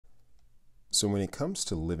So when it comes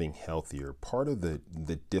to living healthier, part of the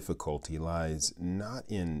difficulty lies not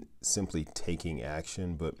in simply taking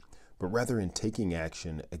action, but rather in taking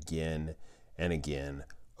action again and again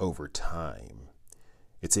over time.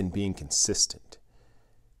 It's in being consistent.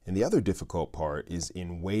 And the other difficult part is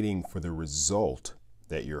in waiting for the result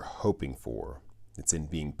that you're hoping for. It's in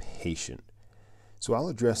being patient. So I'll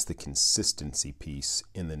address the consistency piece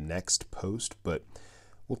in the next post, but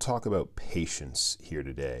we'll talk about patience here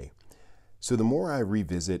today. So the more I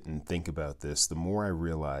revisit and think about this, the more I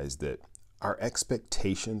realize that our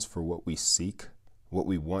expectations for what we seek, what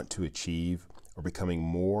we want to achieve, are becoming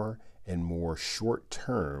more and more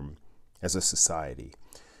short-term as a society.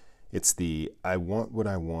 It's the I want what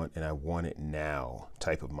I want and I want it now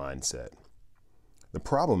type of mindset. The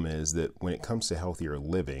problem is that when it comes to healthier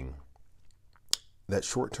living, that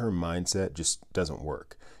short-term mindset just doesn't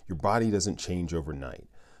work. Your body doesn't change overnight.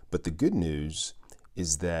 But the good news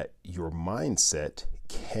is that your mindset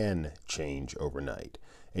can change overnight,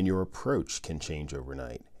 and your approach can change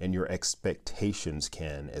overnight, and your expectations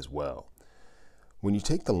can as well. When you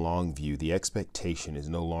take the long view, the expectation is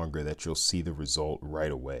no longer that you'll see the result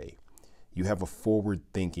right away. You have a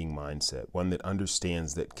forward-thinking mindset, one that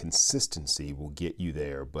understands that consistency will get you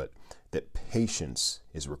there, but that patience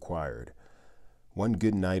is required. One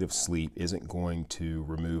good night of sleep isn't going to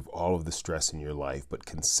remove all of the stress in your life, but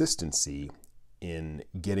consistency in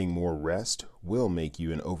getting more rest will make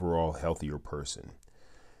you an overall healthier person.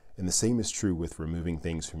 And the same is true with removing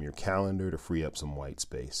things from your calendar to free up some white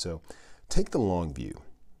space. So take the long view.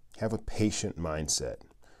 Have a patient mindset.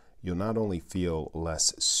 You'll not only feel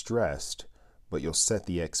less stressed, but you'll set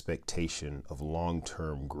the expectation of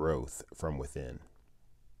long-term growth from within.